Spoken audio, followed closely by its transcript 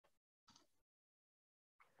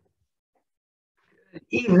Good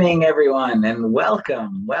evening, everyone, and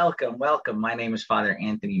welcome, welcome, welcome. My name is Father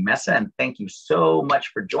Anthony Messa, and thank you so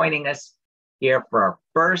much for joining us here for our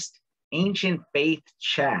first Ancient Faith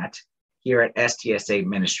Chat here at STSA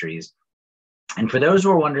Ministries. And for those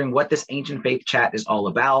who are wondering what this Ancient Faith Chat is all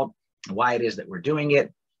about, why it is that we're doing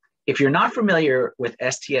it, if you're not familiar with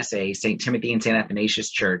STSA, St. Timothy and St. Athanasius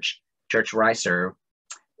Church where I serve,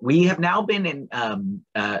 we have now been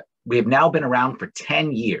around for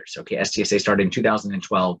 10 years. Okay, STSA started in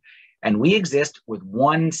 2012, and we exist with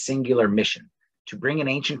one singular mission: to bring an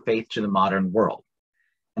ancient faith to the modern world.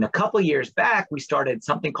 And a couple of years back, we started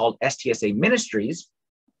something called STSA Ministries,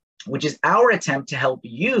 which is our attempt to help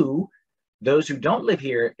you, those who don't live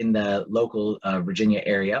here in the local Virginia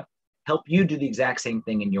area, help you do the exact same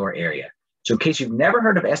thing in your area. So in case you've never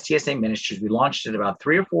heard of STSA Ministries, we launched it about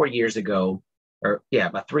 3 or 4 years ago,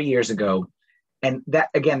 about 3 years ago. And that,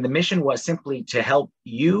 again, the mission was simply to help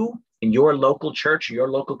you in your local church, your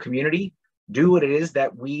local community, do what it is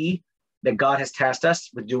that God has tasked us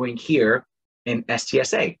with doing here in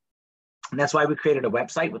STSA. And that's why we created a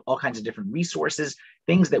website with all kinds of different resources,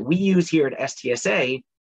 things that we use here at STSA.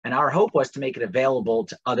 And our hope was to make it available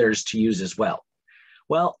to others to use as well.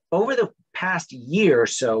 Well, over the past year or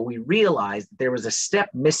so, we realized that there was a step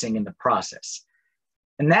missing in the process.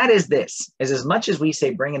 And that is this: as much as we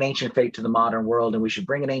say bring an ancient faith to the modern world, and we should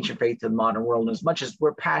bring an ancient faith to the modern world, and as much as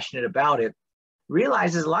we're passionate about it,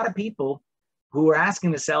 realize there's a lot of people who are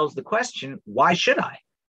asking themselves the question, why should I?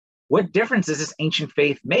 What difference does this ancient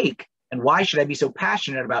faith make? And why should I be so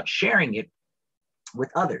passionate about sharing it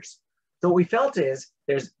with others? So what we felt is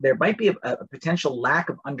there might be a potential lack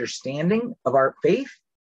of understanding of our faith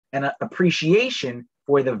and an appreciation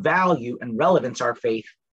for the value and relevance of our faith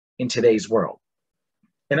in today's world.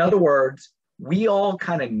 In other words, we all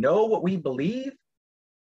kind of know what we believe,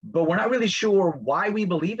 but we're not really sure why we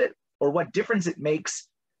believe it or what difference it makes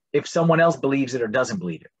if someone else believes it or doesn't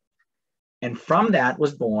believe it. And from that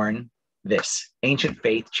was born this Ancient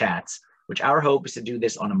Faith Chats, which our hope is to do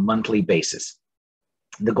this on a monthly basis.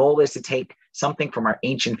 The goal is to take something from our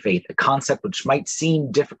ancient faith, a concept which might seem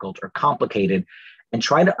difficult or complicated, and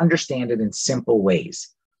try to understand it in simple ways.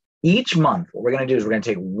 Each month, what we're going to do is we're going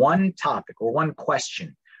to take one topic or one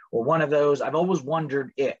question, or one of those, I've always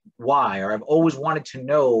wondered why, or I've always wanted to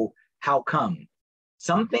know how come.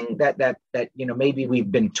 Something that maybe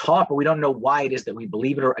we've been taught, but we don't know why it is that we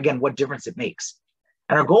believe it, or again, what difference it makes.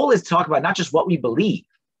 And our goal is to talk about not just what we believe.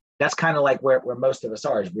 That's kind of like where most of us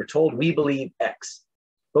are, is we're told we believe X.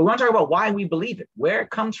 But we want to talk about why we believe it, where it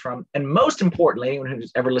comes from, and most importantly, anyone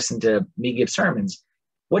who's ever listened to me give sermons,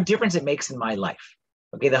 what difference it makes in my life.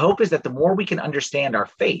 Okay, the hope is that the more we can understand our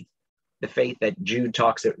faith, the faith that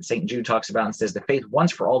St. Jude talks about and says the faith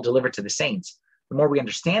once for all delivered to the saints, the more we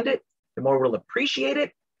understand it, the more we'll appreciate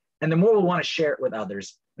it, and the more we'll want to share it with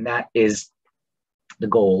others. And that is the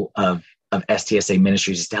goal of STSA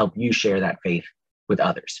Ministries, is to help you share that faith with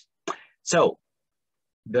others. So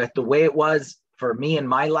the way it was for me in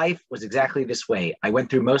my life was exactly this way. I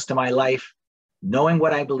went through most of my life knowing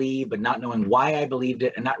what I believed, but not knowing why I believed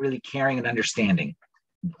it and not really caring and understanding.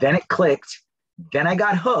 Then it clicked. Then I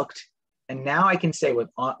got hooked. And now I can say with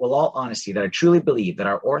all honesty that I truly believe that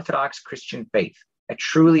our Orthodox Christian faith, I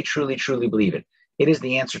truly, truly, truly believe it. It is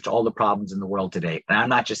the answer to all the problems in the world today. And I'm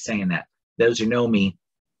not just saying that. Those who know me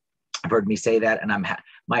have heard me say that. And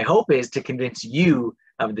my hope is to convince you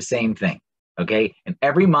of the same thing. Okay. And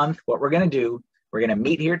every month, what we're going to do, we're going to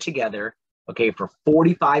meet here together, okay, for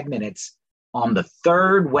 45 minutes on the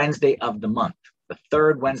third Wednesday of the month. The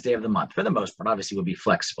third Wednesday of the month. For the most part, obviously, we'll be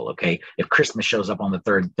flexible, okay? If Christmas shows up on the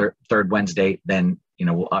third Wednesday, then,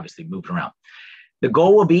 we'll obviously move it around. The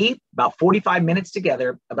goal will be about 45 minutes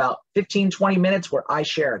together, about 15, 20 minutes where I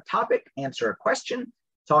share a topic, answer a question,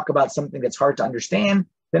 talk about something that's hard to understand,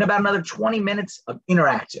 then about another 20 minutes of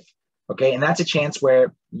interactive, okay? And that's a chance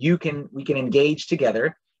where we can engage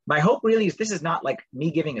together. My hope really is this is not like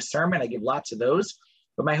me giving a sermon. I give lots of those.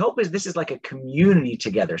 But my hope is this is like a community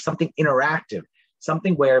together, something interactive,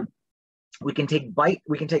 something where we can take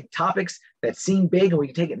topics that seem big and we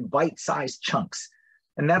can take it in bite-sized chunks.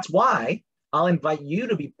 And that's why I'll invite you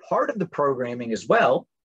to be part of the programming as well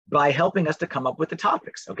by helping us to come up with the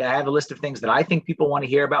topics. Okay, I have a list of things that I think people want to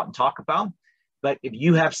hear about and talk about. But if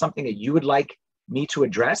you have something that you would like me to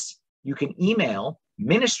address, you can email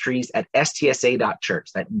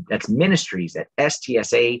ministries@stsa.church. That's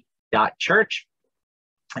ministries@stsa.church.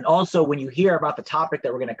 And also, when you hear about the topic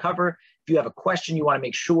that we're going to cover, if you have a question you want to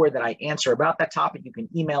make sure that I answer about that topic, you can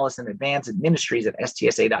email us in advance at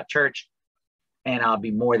ministries@stsa.church, and I'll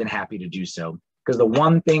be more than happy to do so. Because the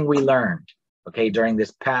one thing we learned, okay, during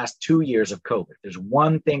this past 2 years of COVID, there's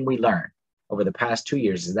one thing we learned, over the past 2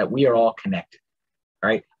 years is that we are all connected. All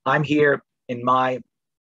right. I'm here in my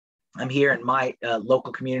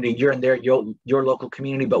local community. You're in your local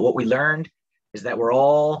community. But what we learned is that we're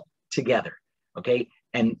all together. Okay.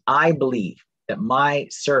 And I believe that my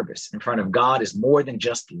service in front of God is more than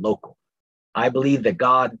just local. I believe that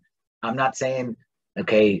God, I'm not saying,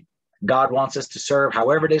 okay, God wants us to serve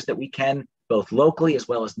however it is that we can, both locally as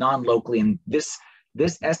well as non-locally. And this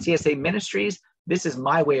STSA Ministries, this is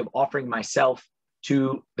my way of offering myself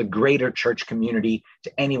to the greater church community,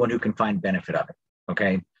 to anyone who can find benefit of it.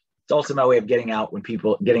 Okay. It's also my way of getting out of it when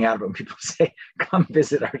people say, come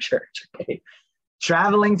visit our church. Okay.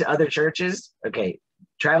 Traveling to other churches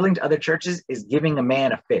is giving a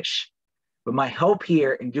man a fish. But my hope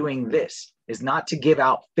here in doing this is not to give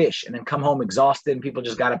out fish and then come home exhausted and people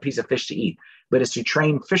just got a piece of fish to eat, but is to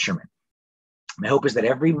train fishermen. My hope is that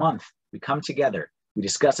every month we come together, we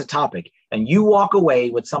discuss a topic, and you walk away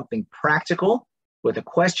with something practical, with a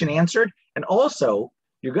question answered, and also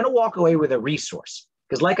you're going to walk away with a resource.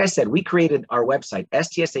 Because like I said, we created our website,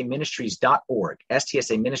 stsaministries.org,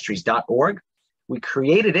 stsaministries.org. We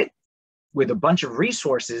created it with a bunch of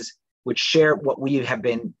resources which share what we have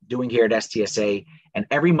been doing here at STSA. And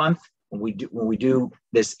every month when we do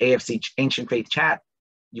this AFC Ancient Faith chat,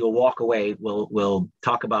 you'll walk away. We'll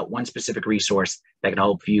talk about one specific resource that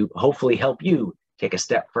can hopefully help you take a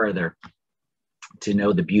step further to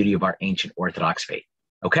know the beauty of our ancient Orthodox faith.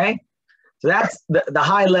 Okay, so that's the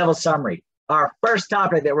high level summary. Our first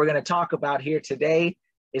topic that we're going to talk about here today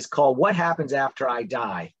is called What Happens After I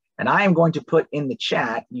Die? And I am going to put in the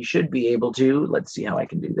chat, you should be able to, let's see how I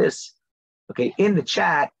can do this. Okay, in the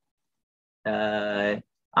chat, I'm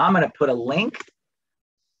going to put a link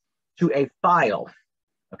to a file.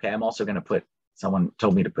 Okay, I'm also going to put, someone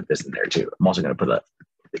told me to put this in there too. I'm also going to put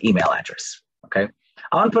the email address. Okay,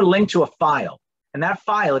 I'm going to put a link to a file. And that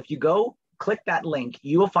file, if you go click that link,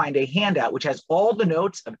 you will find a handout which has all the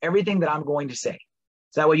notes of everything that I'm going to say.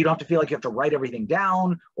 So that way you don't have to feel like you have to write everything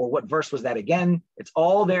down or what verse was that again. It's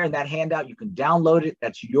all there in that handout. You can download it.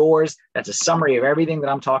 That's yours. That's a summary of everything that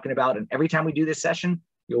I'm talking about. And every time we do this session,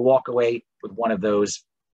 you'll walk away with one of those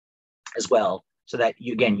as well. So that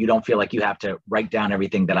you don't feel like you have to write down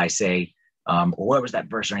everything that I say or what was that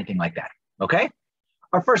verse or anything like that. Okay.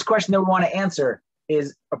 Our first question that we want to answer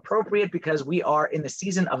is appropriate because we are in the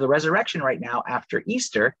season of the resurrection right now after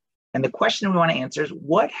Easter. And the question we want to answer is,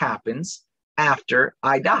 what happens after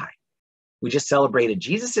I die? We just celebrated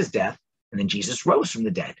Jesus's death, and then Jesus rose from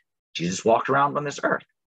the dead. Jesus walked around on this earth.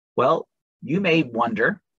 Well, you may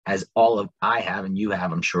wonder, as I have and you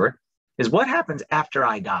have, I'm sure, is what happens after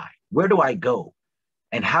I die? Where do I go?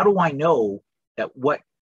 And how do I know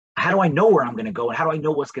how do I know where I'm going to go? And how do I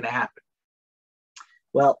know what's going to happen?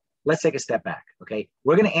 Well, let's take a step back, okay?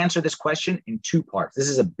 We're going to answer this question in two parts. This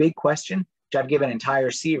is a big question, which I've given an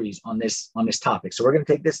entire series on this topic. So we're going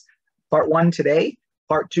to take this part one today.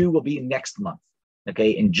 Part two will be next month,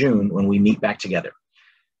 okay, in June when we meet back together.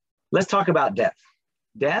 Let's talk about death.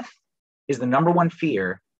 Death is the number one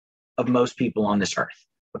fear of most people on this earth,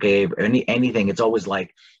 okay? Anything, it's always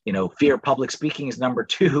like, fear of public speaking is number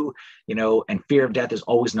two, and fear of death is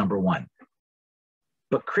always number one.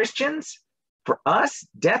 But Christians, for us,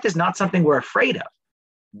 death is not something we're afraid of.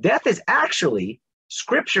 Death is actually,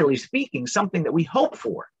 scripturally speaking, something that we hope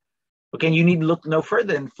for. Okay, and you need to look no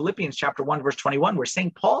further than Philippians chapter 1, verse 21, where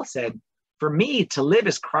St. Paul said, for me to live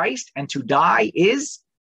is Christ and to die is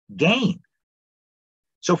gain.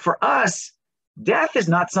 So for us, death is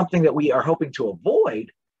not something that we are hoping to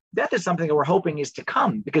avoid. Death is something that we're hoping is to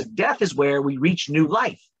come, because death is where we reach new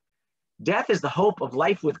life. Death is the hope of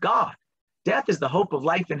life with God. Death is the hope of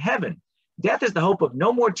life in heaven. Death is the hope of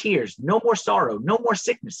no more tears, no more sorrow, no more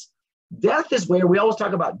sickness. Death is where we always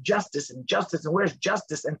talk about justice and where's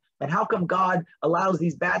justice and how come God allows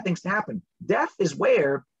these bad things to happen. Death is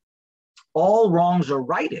where all wrongs are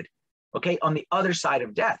righted, okay, on the other side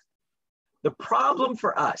of death. The problem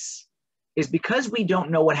for us is because we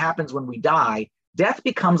don't know what happens when we die, death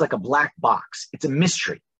becomes like a black box. It's a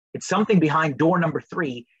mystery. It's something behind door number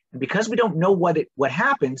 3. And because we don't know what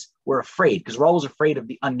happens, we're afraid, because we're always afraid of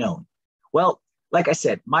the unknown. Well, like I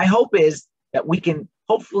said, my hope is that we can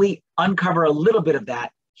hopefully uncover a little bit of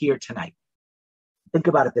that here tonight. Think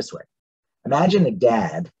about it this way. Imagine a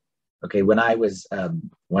dad, okay, when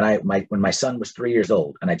my son was 3 years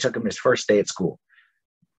old and I took him his first day at school.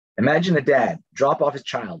 Imagine a dad drop off his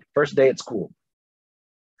child, first day at school.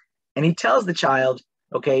 And he tells the child,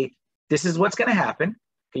 okay, this is what's going to happen.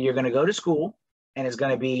 Okay, you're going to go to school and it's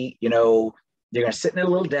going to be, you're going to sit in a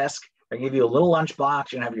little desk. They're going to give you a little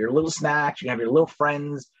lunchbox. You're going to have your little snacks. You're going to have your little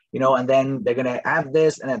friends, and then they're going to have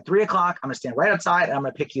this. And at 3 o'clock, I'm going to stand right outside and I'm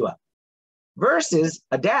going to pick you up. versus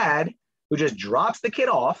a dad who just drops the kid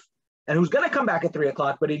off and who's going to come back at 3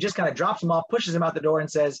 o'clock, but he just kind of drops him off, pushes him out the door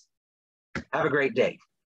and says, have a great day.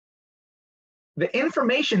 The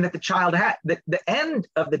information that the child had, the end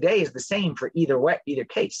of the day is the same for either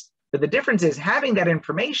case. But the difference is having that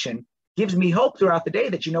information gives me hope throughout the day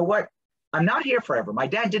that, you know what, I'm not here forever. My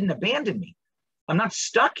dad didn't abandon me. I'm not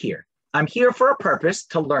stuck here. I'm here for a purpose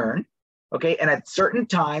to learn. Okay. And at a certain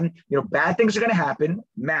time, bad things are going to happen,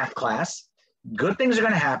 math class, good things are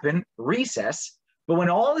going to happen, recess. But when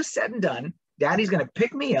all is said and done, daddy's going to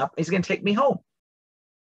pick me up. He's going to take me home.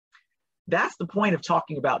 That's the point of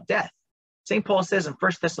talking about death. St. Paul says in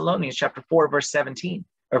 1 Thessalonians chapter 4, verse 13,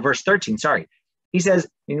 sorry. He says,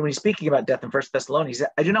 when he's speaking about death in 1 Thessalonians, he said,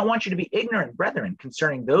 I do not want you to be ignorant, brethren,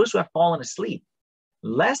 concerning those who have fallen asleep,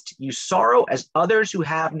 lest you sorrow as others who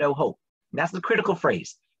have no hope. And that's the critical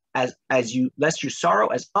phrase, lest you sorrow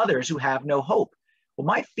as others who have no hope. Well,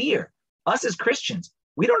 my fear, us as Christians,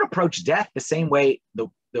 we don't approach death the same way the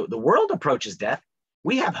world approaches death.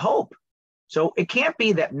 We have hope. So it can't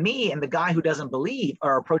be that me and the guy who doesn't believe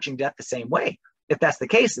are approaching death the same way. If that's the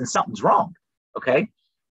case, then something's wrong, okay?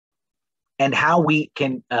 And how we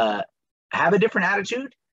can have a different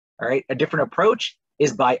attitude, all right, a different approach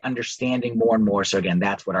is by understanding more and more. So again,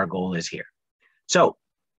 that's what our goal is here. So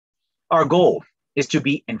our goal is to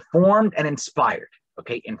be informed and inspired,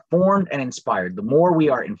 okay? Informed and inspired. The more we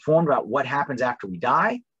are informed about what happens after we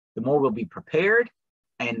die, the more we'll be prepared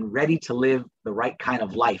and ready to live the right kind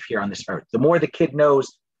of life here on this earth. The more the kid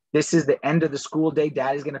knows this is the end of the school day,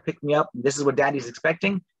 daddy's going to pick me up, this is what daddy's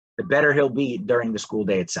expecting, the better he'll be during the school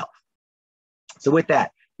day itself. So with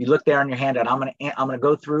that, you look there on your handout, I'm going to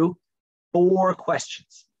go through 4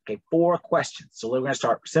 questions. Okay, 4 questions. So we're going to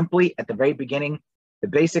start simply at the very beginning, the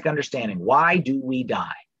basic understanding. Why do we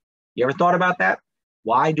die? You ever thought about that?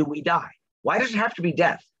 Why do we die? Why does it have to be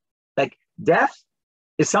death? Like death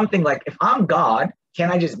is something like, if I'm God, can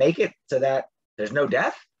I just make it so that there's no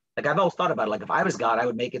death? Like I've always thought about it. Like if I was God, I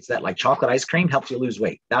would make it so that like chocolate ice cream helps you lose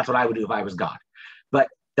weight. That's what I would do if I was God. But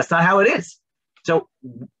that's not how it is. So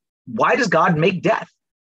why does God make death?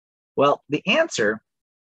 Well, the answer,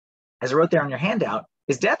 as I wrote there on your handout,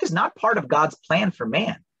 is death is not part of God's plan for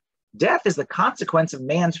man. Death is the consequence of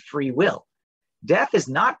man's free will. Death is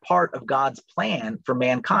not part of God's plan for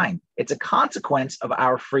mankind. It's a consequence of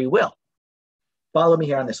our free will. Follow me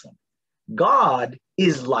here on this one. God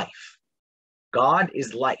is life. God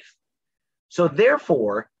is life. So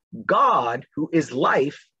therefore, God, who is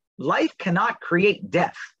life, life cannot create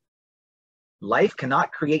death. Life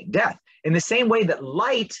cannot create death. In the same way that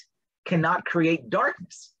light cannot create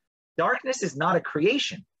darkness. Darkness is not a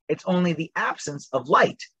creation. It's only the absence of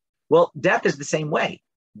light. Well, death is the same way.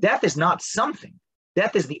 Death is not something.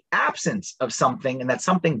 Death is the absence of something, and that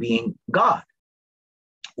something being God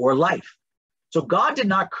or life. So God did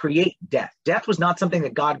not create death. Death was not something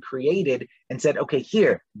that God created and said, okay,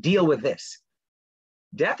 here, deal with this.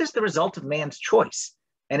 Death is the result of man's choice.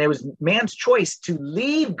 And it was man's choice to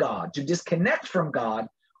leave God, to disconnect from God,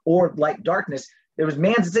 or like darkness. It was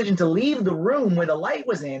man's decision to leave the room where the light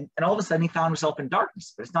was in, and all of a sudden he found himself in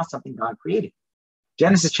darkness. But it's not something God created.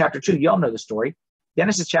 Genesis chapter 2, you all know the story.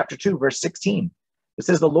 Genesis chapter 2, verse 16. It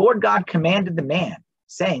says, the Lord God commanded the man,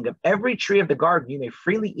 saying, of every tree of the garden you may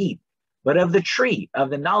freely eat, but of the tree of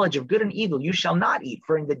the knowledge of good and evil you shall not eat,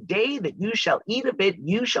 for in the day that you shall eat of it,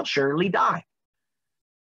 you shall surely die.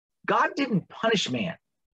 God didn't punish man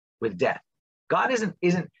with death. God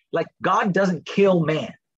God doesn't kill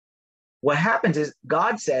man. What happens is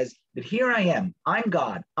God says that here I am, I'm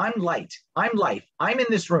God, I'm light, I'm life, I'm in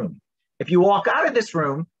this room. If you walk out of this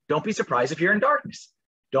room, don't be surprised if you're in darkness.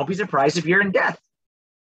 Don't be surprised if you're in death.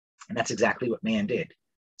 And that's exactly what man did.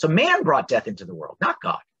 So man brought death into the world, not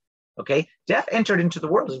God. Okay, death entered into the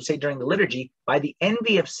world, as we say during the liturgy, by the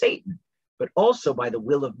envy of Satan, but also by the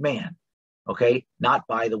will of man. Okay, not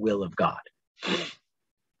by the will of God.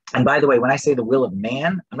 And by the way, when I say the will of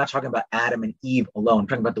man, I'm not talking about Adam and Eve alone. I'm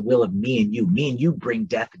talking about the will of me and you. Me and you bring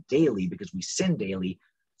death daily because we sin daily.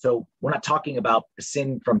 So we're not talking about the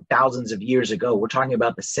sin from thousands of years ago. We're talking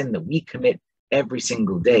about the sin that we commit every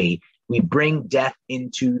single day. We bring death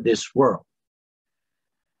into this world.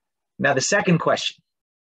 Now, the second question,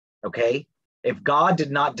 okay, if God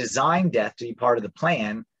did not design death to be part of the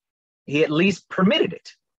plan, he at least permitted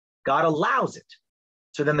it. God allows it.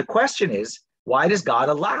 So then the question is, why does God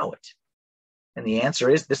allow it? And the answer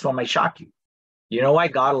is, this one might shock you. You know why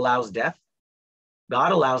God allows death?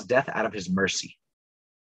 God allows death out of his mercy.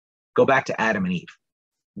 Go back to Adam and Eve.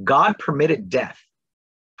 God permitted death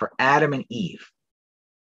for Adam and Eve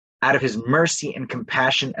out of his mercy and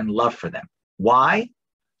compassion and love for them. Why?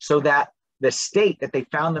 So that the state that they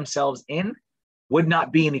found themselves in would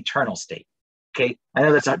not be an eternal state. Okay, I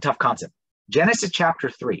know that's a tough concept. Genesis chapter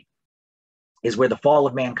 3 is where the fall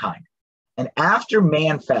of mankind. And after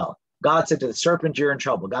man fell, God said to the serpent, you're in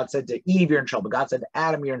trouble. God said to Eve, you're in trouble. God said to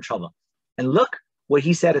Adam, you're in trouble. And look what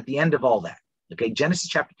he said at the end of all that. Okay, Genesis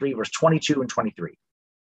chapter 3, verse 22 and 23.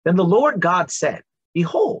 Then the Lord God said,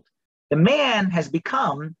 behold, the man has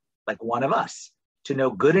become like one of us, to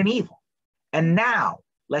know good and evil. And now,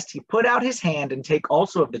 lest he put out his hand and take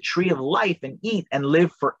also of the tree of life and eat and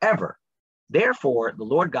live forever. Therefore, the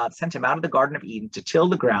Lord God sent him out of the Garden of Eden to till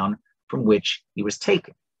the ground from which he was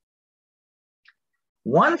taken.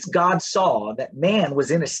 Once God saw that man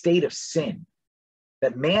was in a state of sin,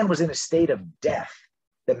 that man was in a state of death,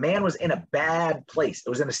 that man was in a bad place, it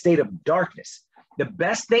was in a state of darkness, the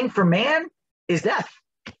best thing for man is death.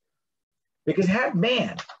 Because had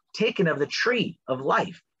man taken of the tree of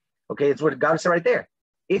life, okay, it's what God said right there.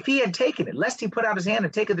 If he had taken it, lest he put out his hand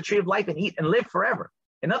and take of the tree of life and eat and live forever.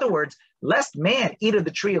 In other words, lest man eat of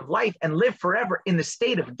the tree of life and live forever in the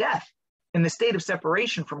state of death, in the state of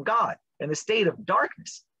separation from God, in the state of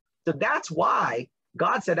darkness. So that's why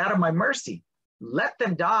God said, out of my mercy, let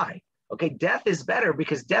them die. Okay, death is better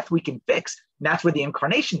because death we can fix. And that's where the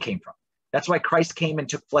incarnation came from. That's why Christ came and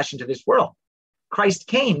took flesh into this world. Christ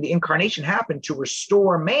came, the incarnation happened to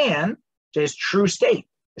restore man to his true state,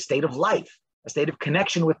 a state of life, a state of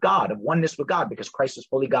connection with God, of oneness with God, because Christ was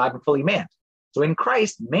fully God and fully man. So in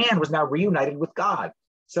Christ, man was now reunited with God.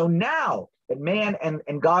 So now that man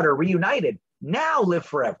and God are reunited, now live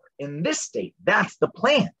forever in this state. That's the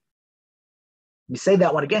plan. Let me say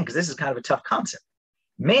that one again, because this is kind of a tough concept.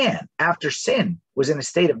 Man, after sin, was in a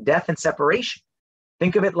state of death and separation.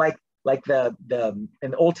 Think of it like in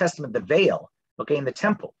the Old Testament, the veil, okay, in the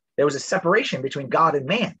temple. There was a separation between God and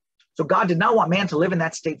man. So God did not want man to live in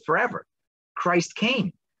that state forever. Christ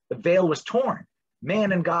came. The veil was torn.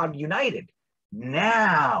 Man and God united.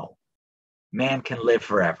 Now, man can live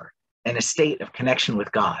forever in a state of connection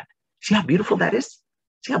with God. See how beautiful that is?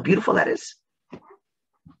 See how beautiful that is?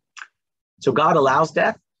 So God allows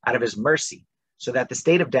death out of his mercy so that the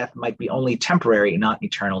state of death might be only temporary and not an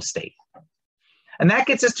eternal state. And that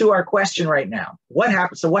gets us to our question right now. What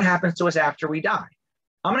happens to us after we die?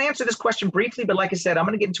 I'm going to answer this question briefly, but like I said, I'm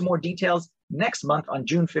going to get into more details next month on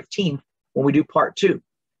June 15th when we do part 2.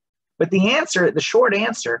 But the short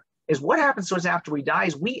answer is what happens to us after we die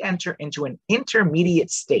is we enter into an intermediate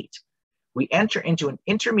state. We enter into an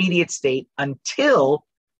intermediate state until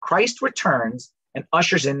Christ returns and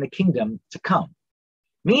ushers in the kingdom to come.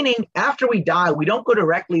 Meaning, after we die, we don't go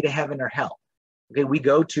directly to heaven or hell. Okay, we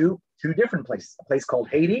go to 2 different places, a place called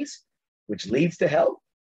Hades, which leads to hell,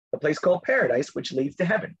 a place called paradise, which leads to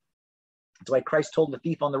heaven. That's why Christ told the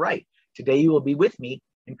thief on the right, today you will be with me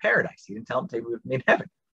in paradise. He didn't tell him to be with me in heaven.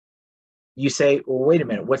 You say, well, wait a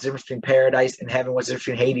minute, what's the difference between paradise and heaven? What's the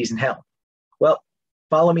difference between Hades and hell? Well,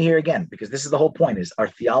 follow me here again, because this is the whole point, is our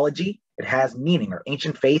theology, it has meaning. Our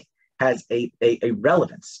ancient faith has a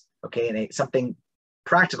relevance, okay, and something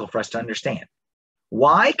practical for us to understand.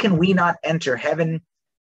 Why can we not enter heaven?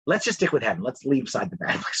 Let's just stick with heaven. Let's leave aside the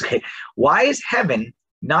bad place, okay? Why is heaven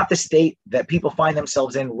not the state that people find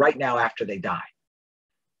themselves in right now after they die?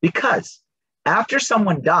 Because after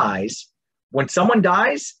someone dies, when someone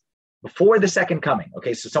dies, before the second coming,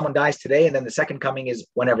 okay, so someone dies today and then the second coming is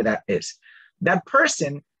whenever that is. That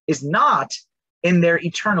person is not in their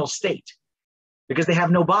eternal state because they have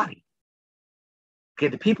no body. Okay,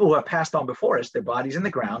 the people who have passed on before us, their body's in the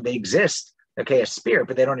ground, they exist, okay, as spirit,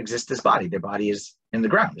 but they don't exist as body. Their body is in the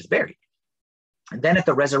ground, is buried. And then at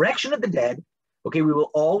the resurrection of the dead, okay, we will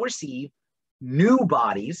all receive new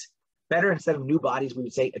bodies. Better, instead of new bodies, we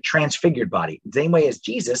would say a transfigured body. The same way as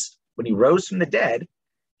Jesus, when he rose from the dead,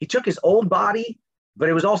 he took his old body, but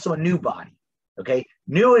it was also a new body, okay?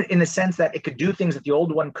 New in the sense that it could do things that the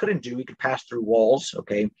old one couldn't do. He could pass through walls,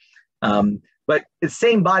 okay? But the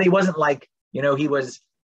same body wasn't like, he was,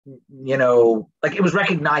 like it was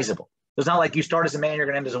recognizable. It's not like you start as a man, you're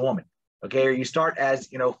going to end as a woman, okay? Or you start as,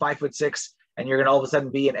 5'6", and you're going to all of a sudden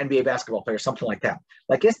be an NBA basketball player, something like that.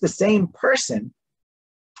 Like it's the same person,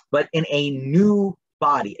 but in a new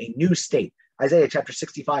body, a new state. Isaiah chapter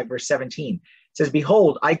 65, verse 17 says,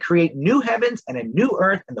 behold, I create new heavens and a new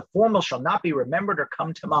earth, and the former shall not be remembered or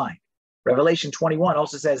come to mind. Revelation 21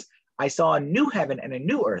 also says, I saw a new heaven and a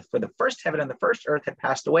new earth, for the first heaven and the first earth had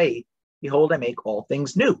passed away. Behold, I make all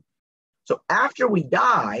things new. So after we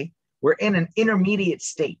die, we're in an intermediate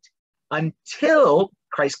state. Until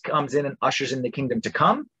Christ comes in and ushers in the kingdom to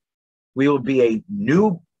come, we will be a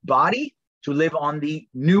new body to live on the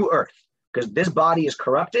new earth, because this body is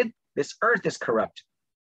corrupted, this earth is corrupt.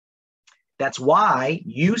 That's why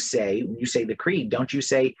you say, when you say the creed, don't you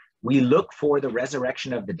say, we look for the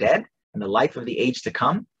resurrection of the dead and the life of the age to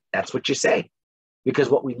come? That's what you say. Because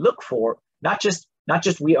what we look for, not just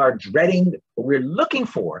we are dreading, but we're looking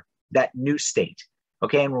for that new state.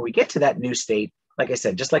 Okay, and when we get to that new state, like I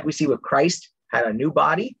said, just like we see with Christ had a new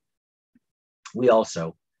body, we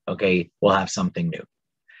also, okay, will have something new.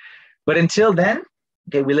 But until then,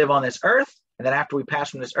 okay, we live on this earth, and then after we pass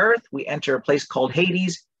from this earth, we enter a place called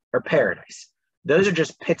Hades or paradise. Those are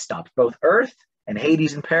just pit stops. Both earth and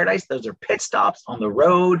Hades and paradise, those are pit stops on the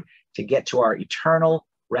road to get to our eternal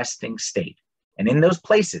resting state. And in those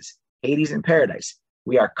places, Hades and paradise,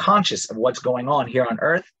 we are conscious of what's going on here on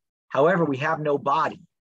earth. However, we have no body,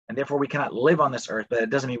 and therefore we cannot live on this earth, but it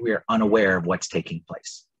doesn't mean we are unaware of what's taking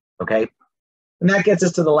place, okay? And that gets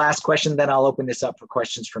us to the last question. Then I'll open this up for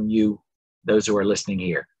questions from you, those who are listening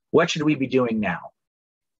here. What should we be doing now?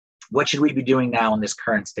 What should we be doing now in this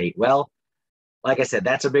current state? Well, like I said,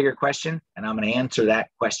 that's a bigger question, and I'm going to answer that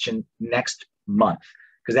question next month,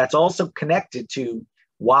 because that's also connected to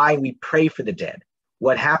why we pray for the dead,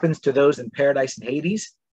 what happens to those in paradise and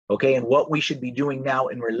Hades, okay, and what we should be doing now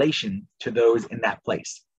in relation to those in that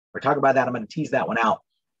place. We're talking about that. I'm going to tease that one out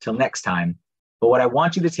till next time. But what I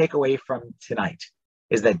want you to take away from tonight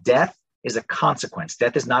is that death is a consequence.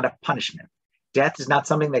 Death is not a punishment. Death is not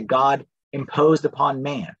something that God imposed upon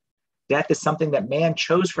man. Death is something that man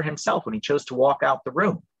chose for himself when he chose to walk out the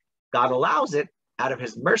room. God allows it out of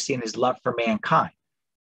his mercy and his love for mankind.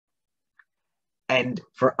 And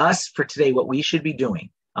for us, for today, what we should be doing,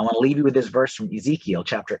 I want to leave you with this verse from Ezekiel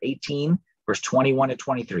chapter 18, verse 21 to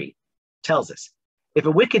 23. Tells us, if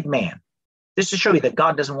a wicked man, this to show you that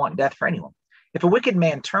God doesn't want death for anyone. If a wicked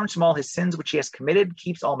man turns from all his sins which he has committed,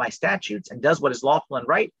 keeps all my statutes, and does what is lawful and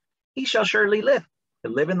right, he shall surely live,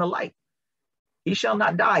 to live in the light. He shall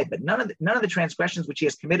not die, but none of the transgressions which he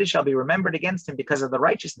has committed shall be remembered against him because of the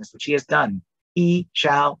righteousness which he has done. He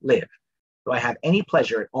shall live. Do I have any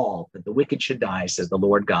pleasure at all that the wicked should die, says the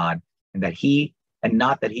Lord God, and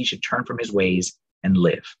not that he should turn from his ways and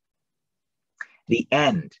live. The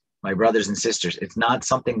end, my brothers and sisters, it's not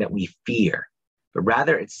something that we fear, but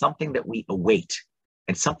rather it's something that we await.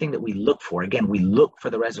 It's something that we look for. Again, we look for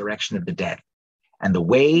the resurrection of the dead. And the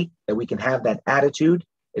way that we can have that attitude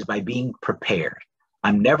is by being prepared.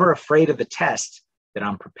 I'm never afraid of the test that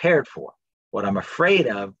I'm prepared for. What I'm afraid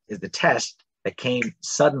of is the test that came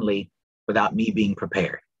suddenly without me being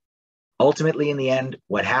prepared. Ultimately, in the end,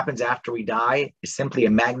 what happens after we die is simply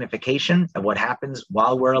a magnification of what happens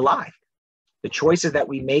while we're alive. The choices that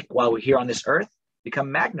we make while we're here on this earth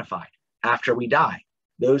become magnified after we die.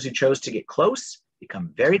 Those who chose to get close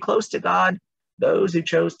become very close to God. Those who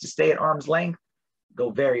chose to stay at arm's length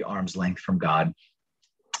go very arm's length from God.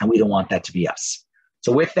 And we don't want that to be us.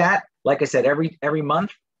 So with that, like I said, every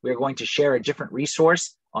month, we're going to share a different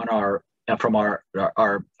resource on from our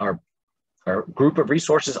group of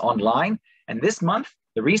resources online. And this month,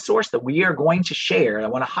 the resource that we are going to share, I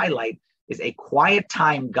want to highlight, is a quiet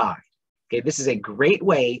time guide. Okay, this is a great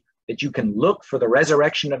way that you can look for the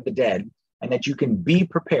resurrection of the dead and that you can be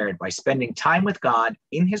prepared by spending time with God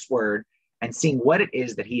in his word and seeing what it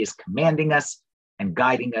is that he is commanding us and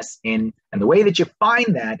guiding us in. And the way that you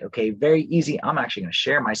find that, okay, very easy. I'm actually going to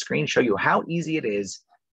share my screen, show you how easy it is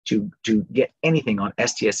to get anything on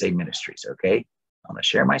STSA Ministries, okay? I'm going to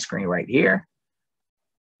share my screen right here.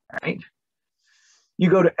 All right. You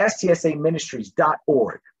go to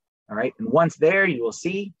stsaministries.org, all right? And once there, you will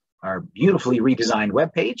see our beautifully redesigned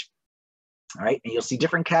webpage, all right? And you'll see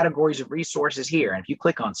different categories of resources here. And if you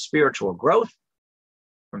click on spiritual growth,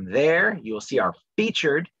 from there, you will see our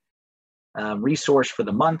featured resource for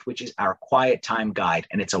the month, which is our quiet time guide.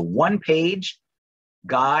 And it's a one-page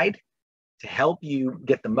guide to help you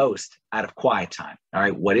get the most out of quiet time. All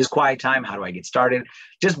right, what is quiet time? How do I get started?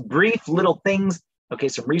 Just brief little things, okay,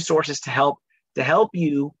 some resources to help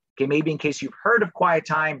you, okay, maybe in case you've heard of quiet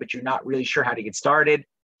time, but you're not really sure how to get started,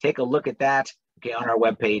 take a look at that, okay, on our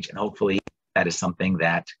webpage, and hopefully that is something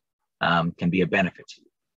that can be a benefit to you.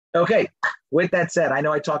 Okay, with that said, I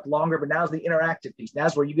know I talked longer, but now's the interactive piece.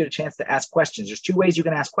 Now's where you get a chance to ask questions. There's two ways you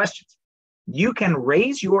can ask questions. You can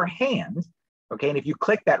raise your hand, okay, and if you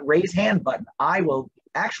click that raise hand button, I will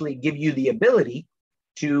actually give you the ability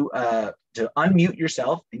to unmute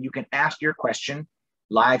yourself, and you can ask your question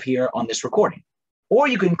live here on this recording. Or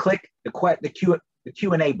you can click the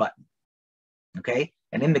Q&A button, okay?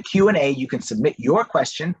 And in the Q&A, you can submit your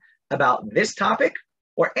question about this topic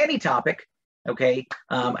or any topic, okay?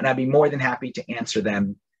 And I'd be more than happy to answer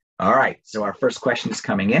them. All right, so our first question is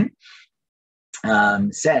coming in.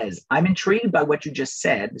 Says, I'm intrigued by what you just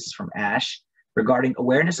said. This is from Ash. regarding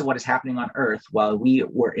awareness of what is happening on earth while we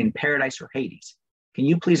were in paradise or Hades. Can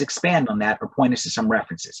you please expand on that or point us to some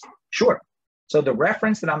references? Sure. So the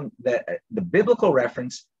reference that the biblical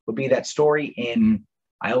reference would be that story in,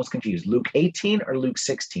 I always confuse, Luke 18 or Luke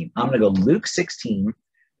 16. I'm going to go Luke 16,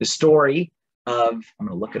 the story of, I'm going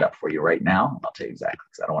to look it up for you right now. I'll tell you exactly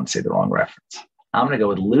because I don't want to say the wrong reference. I'm going to go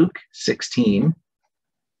with Luke 16,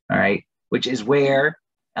 all right, which is where,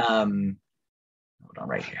 hold on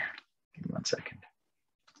right here. Give me 1 second.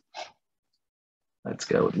 Let's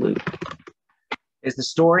go with Luke. Is the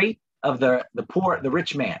story of the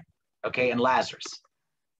rich man, okay, and Lazarus.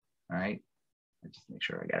 All right. Let's just make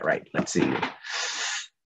sure I got it right. Let's see.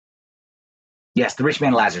 Yes, the rich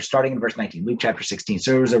man Lazarus, starting in verse 19, Luke chapter 16.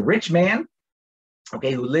 So there was a rich man,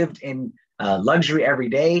 okay, who lived in luxury every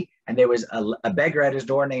day, and there was a beggar at his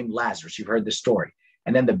door named Lazarus. You've heard the story.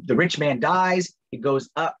 And then the rich man dies. He goes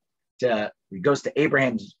to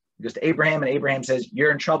Abraham, and Abraham says,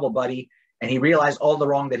 "You're in trouble, buddy." And he realized all the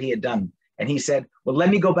wrong that he had done. And he said, "Well, let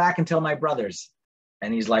me go back and tell my brothers."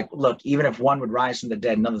 And he's like, "Look, even if one would rise from the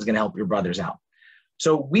dead, nothing's going to help your brothers out."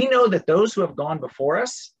 So we know that those who have gone before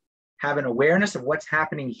us have an awareness of what's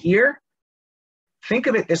happening here. Think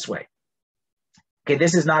of it this way. Okay,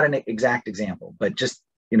 this is not an exact example, but just,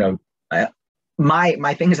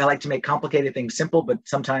 my thing is I like to make complicated things simple, but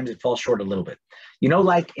sometimes it falls short a little bit.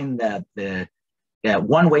 Like in the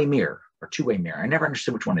one-way mirror or two-way mirror. I never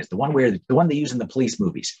understood which one is. The one they use in the police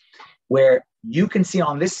movies, where you can see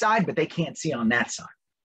on this side, but they can't see on that side.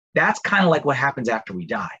 That's kind of like what happens after we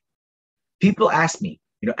die. People ask me,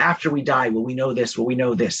 after we die, will we know this? Will we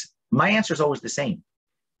know this? My answer is always the same.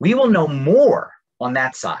 We will know more on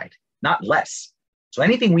that side, not less. So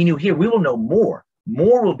anything we knew here, we will know more.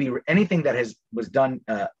 More will be anything that was done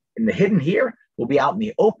in the hidden here will be out in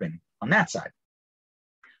the open on that side.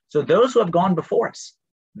 So those who have gone before us,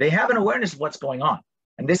 they have an awareness of what's going on.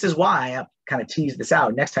 And this is why I kind of teased this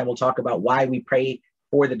out. Next time we'll talk about why we pray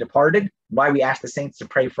for the departed, why we ask the saints to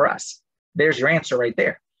pray for us. There's your answer right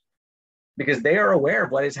there. Because they are aware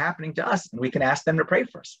of what is happening to us, and we can ask them to pray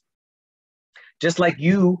for us. Just like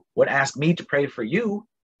you would ask me to pray for you,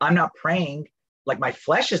 I'm not praying, like my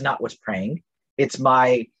flesh is not what's praying. It's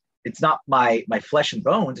not my flesh and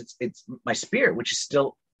bones, it's my spirit, which is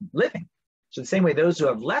still living. So the same way those who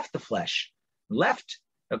have left the flesh,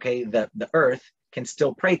 the earth, can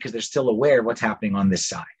still pray because they're still aware of what's happening on this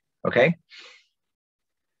side, okay?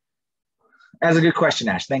 That's a good question,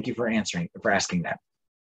 Ash. Thank you for asking that.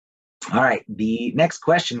 All right, the next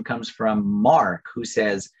question comes from Mark, who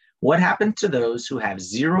says, what happens to those who have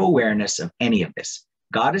zero awareness of any of this?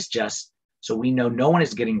 God is just, so we know no one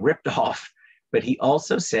is getting ripped off, but he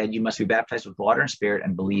also said, you must be baptized with water and spirit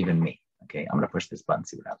and believe in me. Okay, I'm going to push this button,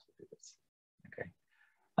 see what happens with this.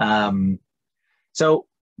 Okay. So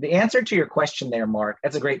the answer to your question there, Mark,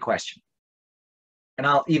 that's a great question. And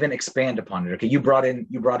I'll even expand upon it. Okay, you brought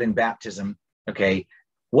in baptism. Okay,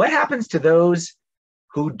 what happens to those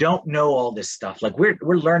who don't know all this stuff? Like we're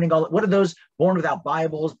learning what are those born without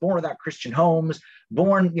Bibles, born without Christian homes,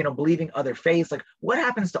 born, believing other faiths? Like what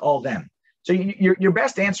happens to all them? So your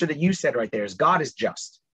best answer that you said right there is God is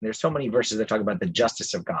just. There's so many verses that talk about the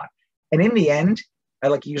justice of God. And in the end, I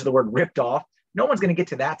like to use the word ripped off. No one's going to get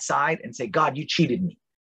to that side and say, God, you cheated me.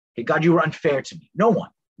 Okay, God, you were unfair to me. No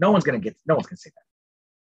one's going to say that.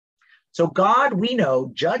 So God, we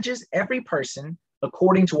know, judges every person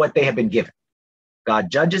according to what they have been given.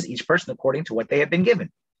 God judges each person according to what they have been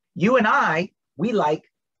given. You and I, we like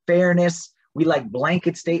fairness. We like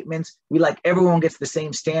blanket statements. We like everyone gets the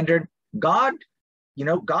same standard. God,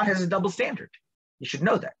 God has a double standard. You should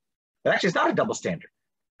know that. But actually, it's not a double standard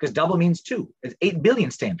because double means two. It's 8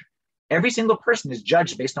 billion standard. Every single person is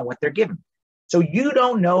judged based on what they're given. So you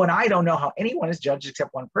don't know, and I don't know how anyone is judged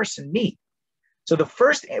except one person, me. So the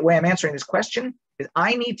first way I'm answering this question is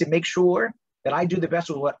I need to make sure that I do the best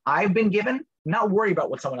with what I've been given, not worry about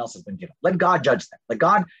what someone else has been given. Let God judge them. Like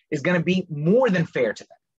God is going to be more than fair to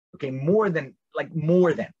them. Okay, more than.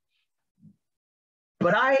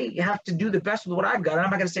 But I have to do the best with what I've got. And I'm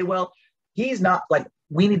not going to say, well, he's not. Like,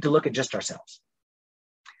 we need to look at just ourselves.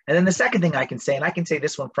 And then the second thing I can say, and I can say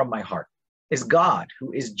this one from my heart, is God,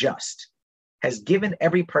 who is just, has given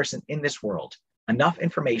every person in this world enough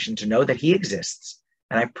information to know that he exists.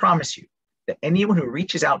 And I promise you that anyone who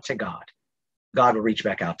reaches out to God, God will reach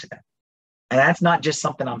back out to them. And that's not just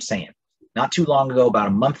something I'm saying. Not too long ago, about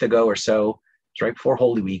a month ago or so, it's right before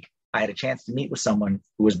Holy Week, I had a chance to meet with someone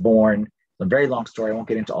who was born. It's a very long story. I won't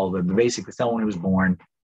get into all of it, but basically someone who was born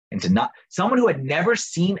into someone who had never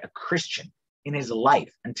seen a Christian in his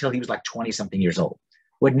life until he was like 20 something years old,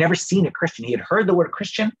 who had never seen a Christian. He had heard the word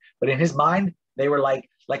Christian, but in his mind, they were like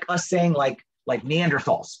us saying like like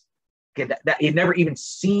Neanderthals. Okay, that he'd never even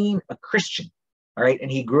seen a Christian. All right.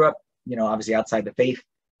 And he grew up, obviously outside the faith,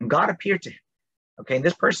 and God appeared to him. Okay. And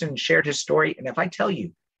this person shared his story. And if I tell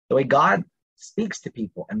you the way God speaks to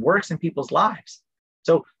people and works in people's lives.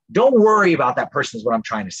 So don't worry about that person is what I'm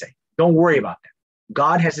trying to say. Don't worry about them.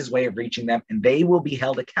 God has his way of reaching them, and they will be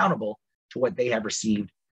held accountable to what they have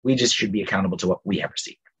received. We just should be accountable to what we have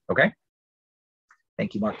received. Okay.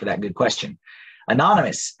 Thank you, Mark, for that good question.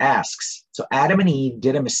 Anonymous asks, so Adam and Eve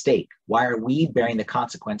did a mistake. Why are we bearing the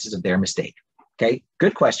consequences of their mistake? Okay,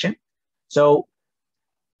 good question. So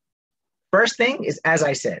first thing is, as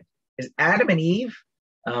I said, is Adam and Eve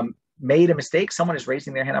made a mistake. Someone is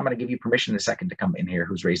raising their hand. I'm going to give you permission in a second to come in here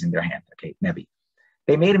who's raising their hand. Okay, Nebi.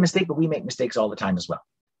 They made a mistake, but we make mistakes all the time as well.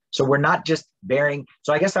 So we're not just bearing.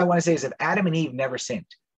 So I guess what I want to say is if Adam and Eve never sinned,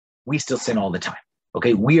 we still sin all the time.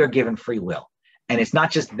 Okay, we are given free will. And it's not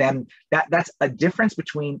just them. That's a difference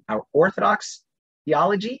between our Orthodox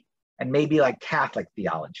theology and maybe like Catholic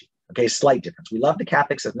theology. Okay, slight difference. We love the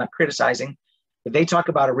Catholics. I'm not criticizing. If they talk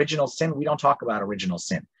about original sin, we don't talk about original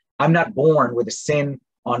sin. I'm not born with a sin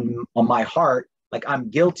on my heart. Like I'm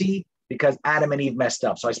guilty because Adam and Eve messed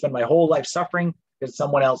up. So I spend my whole life suffering because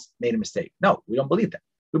someone else made a mistake. No, we don't believe that.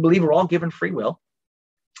 We believe we're all given free will.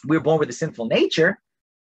 We're born with a sinful nature.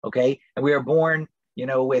 Okay, and we are born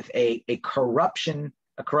with a corrupt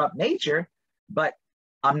nature, but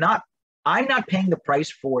I'm not paying the price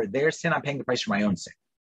for their sin. I'm paying the price for my own sin,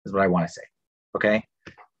 is what I want to say. Okay.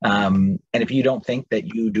 And if you don't think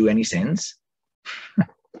that you do any sins,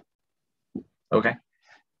 okay.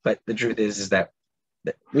 But the truth is that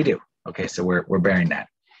we do. Okay. So we're bearing that.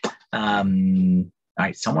 All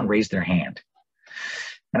right. Someone raised their hand.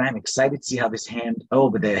 And I'm excited to see how this hand,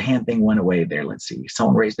 but the hand thing went away there. Let's see.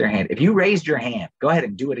 Someone raised their hand. If you raised your hand, go ahead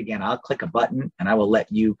and do it again. I'll click a button and I will let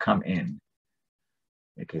you come in.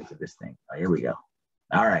 Okay, so this thing. Oh, here we go.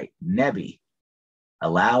 All right. Nebi,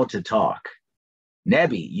 allow to talk.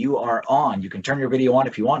 Nebi, you are on. You can turn your video on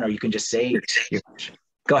if you want, or you can just say your question.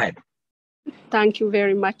 Go ahead. Thank you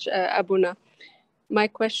very much, Abuna. My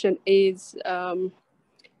question is,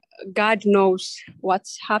 God knows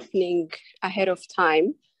what's happening ahead of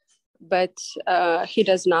time, but he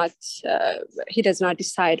does not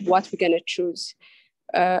decide what we're going to choose.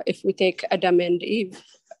 If we take Adam and Eve,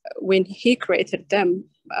 when he created them,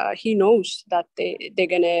 he knows that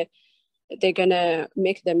they're gonna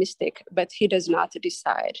make the mistake, but he does not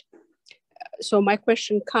decide. So my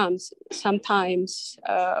question comes sometimes,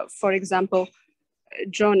 for example,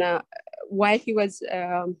 Jonah, while he was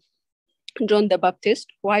John the Baptist,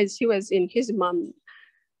 while he was in his mom,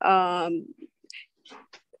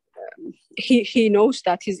 he knows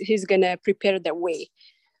that he's gonna prepare the way.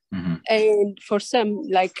 Mm-hmm. And for some,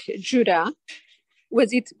 like Judah,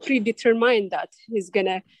 was it predetermined that he's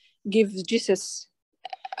gonna give Jesus,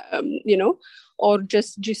 or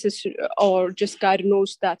just Jesus, or just God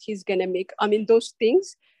knows that he's gonna make? I mean, those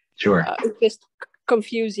things. Sure. It's just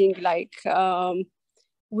confusing. Like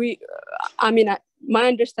my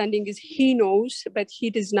understanding is he knows, but he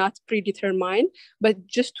does not predetermine. But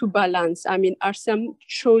just to balance, are some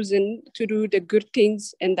chosen to do the good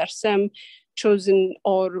things, and are some chosen,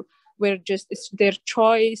 or where just it's their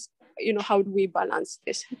choice? How do we balance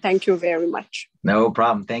this? Thank you very much. No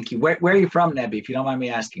problem. Thank you. Where are you from, Nebi? If you don't mind me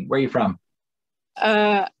asking, where are you from?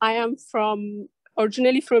 I am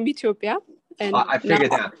originally from Ethiopia. And I figured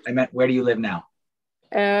that. I meant, where do you live now?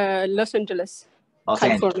 Los Angeles,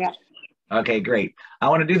 California. Okay, great. I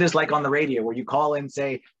want to do this like on the radio where you call in and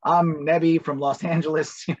say, I'm Nebi from Los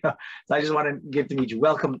Angeles. So I just want to get to meet you.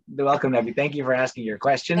 Welcome, Nebi. Thank you for asking your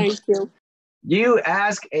question. Thank you. You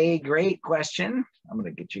ask a great question. I'm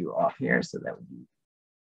going to get you off here. So that would be,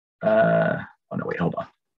 oh no, wait, hold on.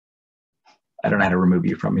 I don't know how to remove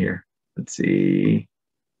you from here. Let's see.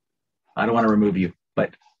 I don't want to remove you,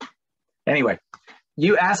 but anyway,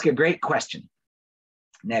 you ask a great question,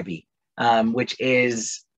 Nebi, which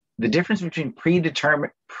is the difference between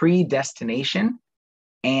predestination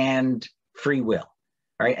and free will.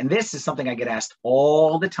 All right. And this is something I get asked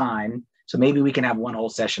all the time. So maybe we can have one whole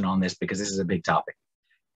session on this because this is a big topic.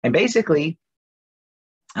 And basically,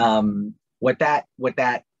 what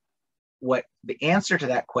the answer to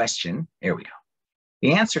that question, here we go.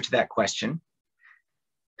 The answer to that question,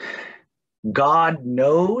 God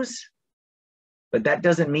knows, but that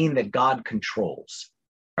doesn't mean that God controls.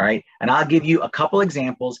 All right. And I'll give you a couple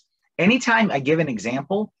examples. Anytime I give an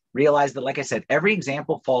example, realize that, like I said, every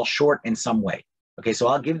example falls short in some way. Okay. So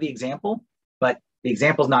I'll give the example, but the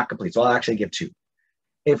example is not complete. So I'll actually give two.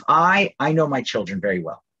 If I know my children very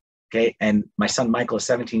well. Okay. And my son, Michael, is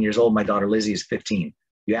 17 years old. My daughter, Lizzie, is 15.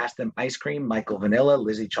 You ask them ice cream, Michael vanilla,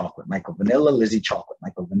 Lizzie chocolate, Michael vanilla, Lizzie chocolate,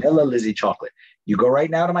 Michael vanilla, Lizzie chocolate. You go right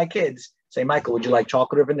now to my kids, say, Michael, would you like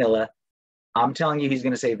chocolate or vanilla? I'm telling you, he's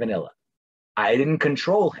going to say vanilla. I didn't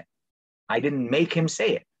control him. I didn't make him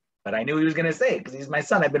say it, but I knew he was going to say it because he's my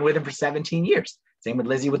son. I've been with him for 17 years. Same with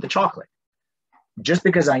Lizzie with the chocolate. Just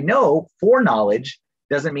because I know foreknowledge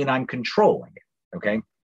doesn't mean I'm controlling it, okay?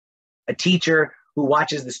 A teacher who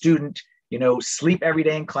watches the student, sleep every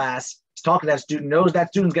day in class, is talking to that student, knows that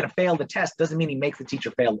student's going to fail the test, doesn't mean he makes the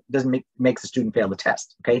teacher fail, doesn't makes the student fail the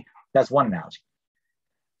test, okay? That's one analogy.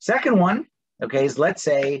 Second one, okay, is let's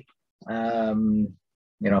say,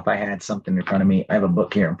 if I had something in front of me, I have a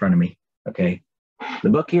book here in front of me, okay? The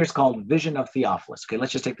book here is called Vision of Theophilus, okay?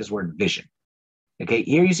 Let's just take this word vision. Okay,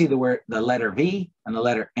 here you see the letter V and the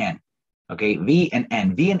letter N. Okay, V and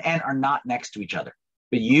N. V and N are not next to each other.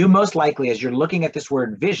 But you most likely, as you're looking at this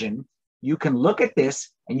word vision, you can look at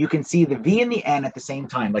this and you can see the V and the N at the same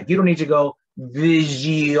time. Like you don't need to go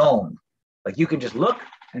vision. Like you can just look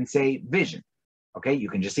and say vision. Okay, you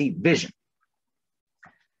can just see vision.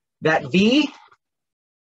 That V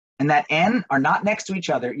and that N are not next to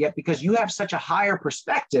each other, yet because you have such a higher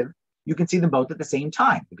perspective, you can see them both at the same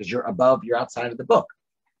time because you're outside of the book.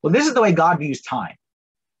 Well, this is the way God views time.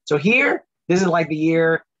 So here, this is like the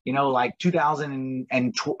year, like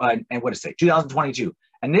 2022.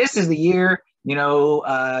 And this is the year,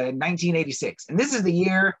 1986. And this is the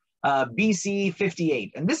year BC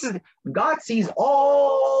 58. And this is, God sees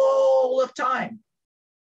all of time.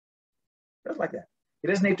 Just like that. It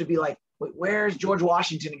doesn't have to be like, wait, where's George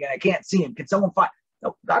Washington again? I can't see him. Can someone find?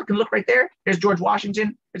 No, God can look right there. There's George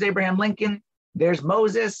Washington. There's Abraham Lincoln. There's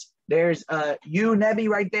Moses. There's Nebi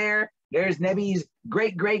right there. There's Nebi's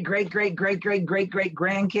great grandkids,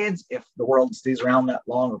 if the world stays around that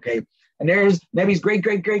long, okay? And there's Nebi's great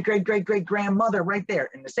grandmother right there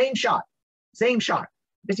in the same shot.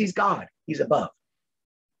 Because he's God. He's above.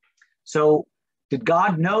 So did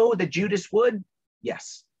God know that Judas would?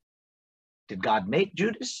 Yes. Did God make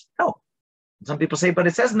Judas? No. Some people say, but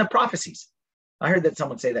it says in the prophecies. I heard that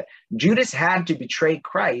someone say that Judas had to betray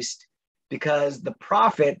Christ because the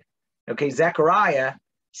prophet, Zechariah,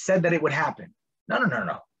 said that it would happen. No.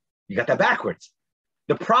 You got that backwards.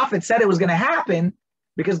 The prophet said it was going to happen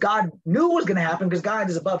because God knew it was going to happen because God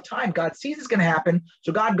is above time. God sees it's going to happen.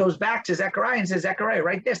 So God goes back to Zechariah and says, Zechariah,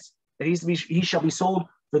 write this, that he shall be sold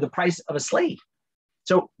for the price of a slave.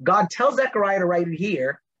 So God tells Zechariah to write it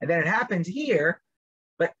here, and then it happens here,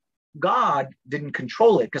 but God didn't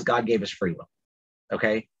control it because God gave us free will.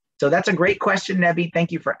 Okay, so that's a great question, Nebi.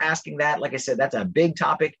 Thank you for asking that. Like I said, that's a big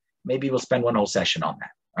topic. Maybe we'll spend one whole session on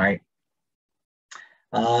that. All right.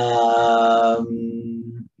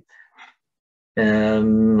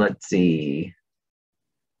 Let's see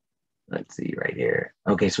right here.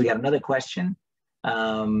 Okay, so we got another question.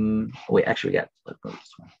 Wait, actually, let's go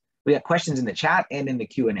this one. We got questions in the chat and in the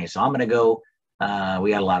Q&A. So I'm going to go.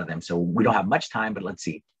 We got a lot of them, so we don't have much time. But let's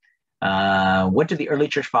see. What did the early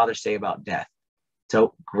church fathers say about death?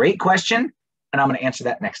 So great question, and I'm going to answer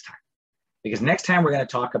that next time. Because next time we're going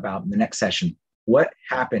to talk about, in the next session, what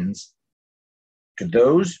happens to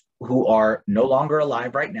those who are no longer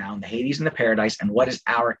alive right now in the Hades and the paradise, and what is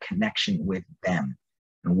our connection with them?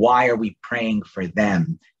 And why are we praying for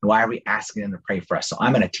them? And why are we asking them to pray for us? So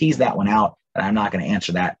I'm going to tease that one out, but I'm not going to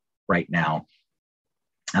answer that right now.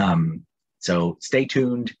 So stay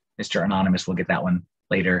tuned, Mr. Anonymous. We'll get that one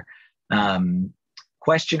later.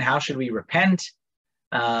 Question, how should we repent?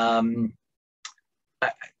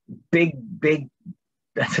 Big,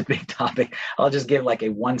 that's a big topic. I'll just give like a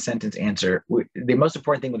one sentence answer. The most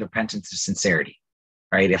important thing with repentance is sincerity,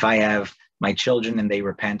 right? If I have my children and they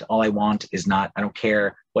repent, all I want is I don't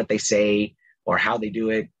care what they say or how they do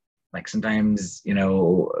it. Like sometimes,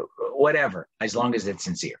 whatever, as long as it's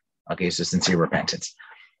sincere. Okay, so sincere repentance.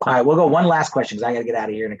 All right, we'll go one last question because I got to get out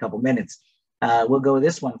of here in a couple minutes. We'll go with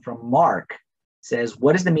this one from Mark. It says,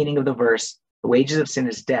 what is the meaning of the verse? The wages of sin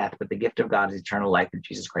is death, but the gift of God is eternal life through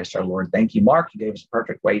Jesus Christ our Lord. Thank you, Mark. You gave us a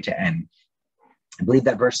perfect way to end. I believe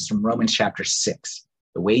that verse is from Romans chapter 6.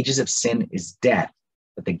 The wages of sin is death,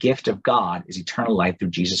 but the gift of God is eternal life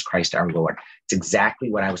through Jesus Christ our Lord. It's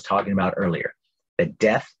exactly what I was talking about earlier, that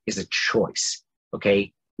death is a choice,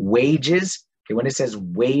 okay? Wages, okay, when it says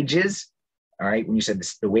wages, all right, when you said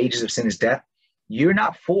this, the wages of sin is death, you're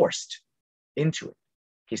not forced into it.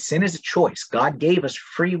 Okay, sin is a choice. God gave us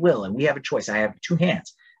free will, and we have a choice. I have two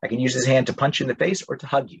hands. I can use this hand to punch you in the face or to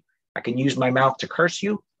hug you. I can use my mouth to curse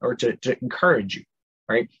you or to encourage you,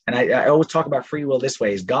 right? And I always talk about free will this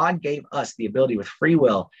way, is God gave us the ability with free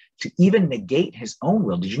will to even negate his own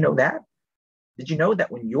will. Did you know that? Did you know that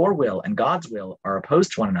when your will and God's will are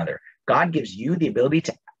opposed to one another, God gives you the ability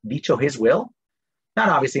to veto his will, not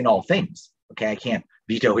obviously in all things. Okay, I can't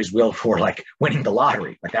veto his will for like winning the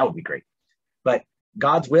lottery. Like that would be great. But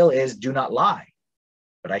God's will is do not lie.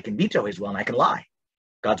 But I can veto his will and I can lie.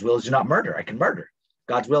 God's will is do not murder. I can murder.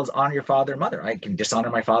 God's will is honor your father and mother. I can dishonor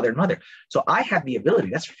my father and mother. So I have the ability.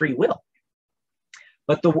 That's free will.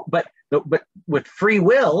 But with free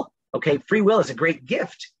will, okay, free will is a great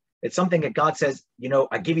gift. It's something that God says,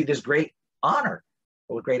 I give you this great honor.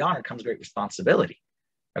 But with great honor comes great responsibility.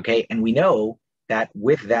 Okay, and we know that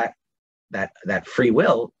with that free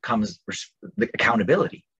will comes the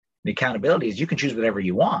accountability. The accountability is you can choose whatever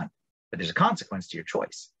you want, but there's a consequence to your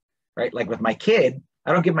choice, right? Like with my kid,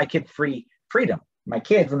 I don't give my kid free freedom. My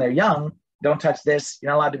kids, when they're young, don't touch this.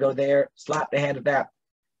 You're not allowed to go there. Slap the hand of that.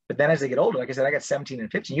 But then as they get older, like I said, I got 17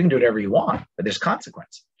 and 15. You can do whatever you want, but there's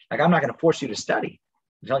consequence. Like I'm not going to force you to study.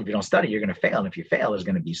 I'm telling you, if you don't study, you're going to fail. And if you fail, there's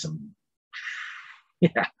going to be some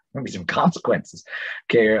consequences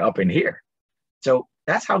up in here. So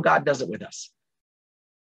that's how God does it with us.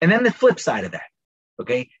 And then the flip side of that,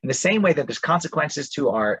 okay? In the same way that there's consequences to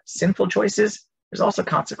our sinful choices, there's also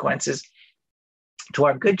consequences to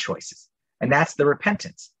our good choices. And that's the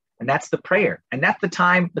repentance. And that's the prayer. And that's the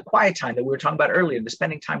time, the quiet time that we were talking about earlier, the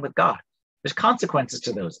spending time with God. There's consequences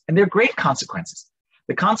to those. And they're great consequences.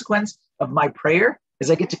 The consequence of my prayer is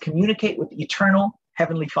I get to communicate with the eternal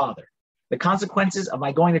Heavenly Father. The consequences of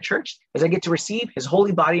my going to church is I get to receive his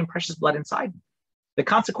holy body and precious blood inside me. The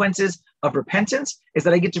consequences of repentance is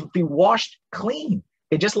that I get to be washed clean.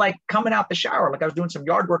 It's just like coming out the shower. Like I was doing some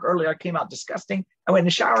yard work earlier. I came out disgusting. I went in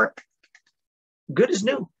the shower. Good as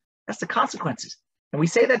new. That's the consequences. And we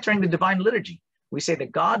say that during the divine liturgy. We say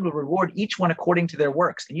that God will reward each one according to their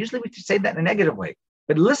works. And usually we say that in a negative way.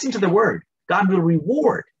 But listen to the word. God will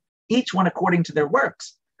reward each one according to their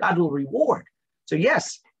works. God will reward. So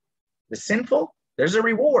yes, the sinful, there's a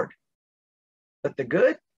reward. But the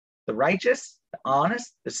good, the righteous, the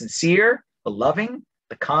honest, the sincere, the loving,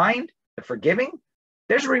 the kind, the forgiving,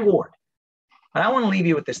 there's a reward. And I want to leave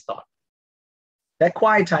you with this thought. That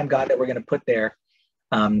quiet time, God, that we're going to put there,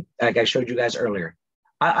 like I showed you guys earlier,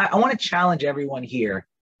 I want to challenge everyone here.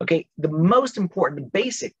 Okay, the most important,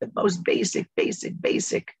 the most basic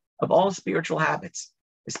of all spiritual habits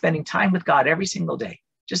is spending time with God every single day.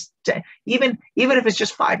 Just even if it's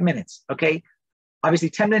just 5 minutes, okay?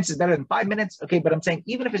 Obviously 10 minutes is better than 5 minutes, okay? But I'm saying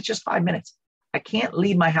even if it's just 5 minutes, I can't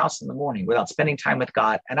leave my house in the morning without spending time with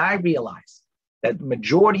God. And I realize that the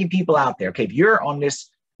majority of people out there, okay, if you're on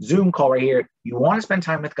this Zoom call right here, you want to spend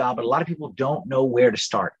time with God, but a lot of people don't know where to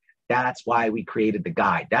start. That's why we created the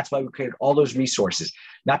guide. That's why we created all those resources.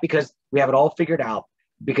 Not because we have it all figured out,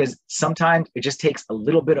 because sometimes it just takes a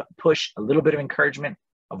little bit of push, a little bit of encouragement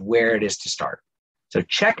of where it is to start. So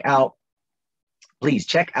please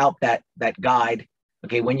check out that guide.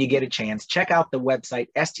 Okay, when you get a chance, check out the website,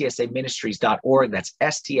 stsaministries.org. That's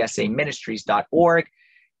stsaministries.org.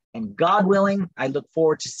 And God willing, I look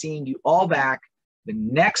forward to seeing you all back the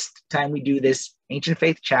next time we do this Ancient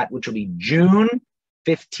Faith Chat, which will be June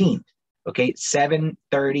 15th, okay,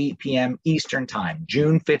 7:30 p.m. Eastern Time,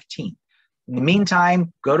 June 15th. In the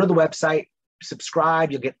meantime, go to the website,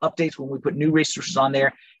 subscribe. You'll get updates when we put new resources on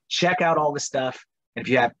there. Check out all the stuff. And if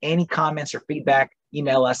you have any comments or feedback,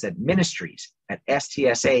 email us at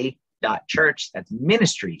ministries@stsa.church. That's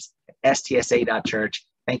ministries@stsa.church.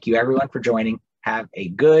 Thank you, everyone, for joining. Have a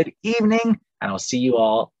good evening, and I'll see you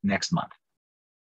all next month.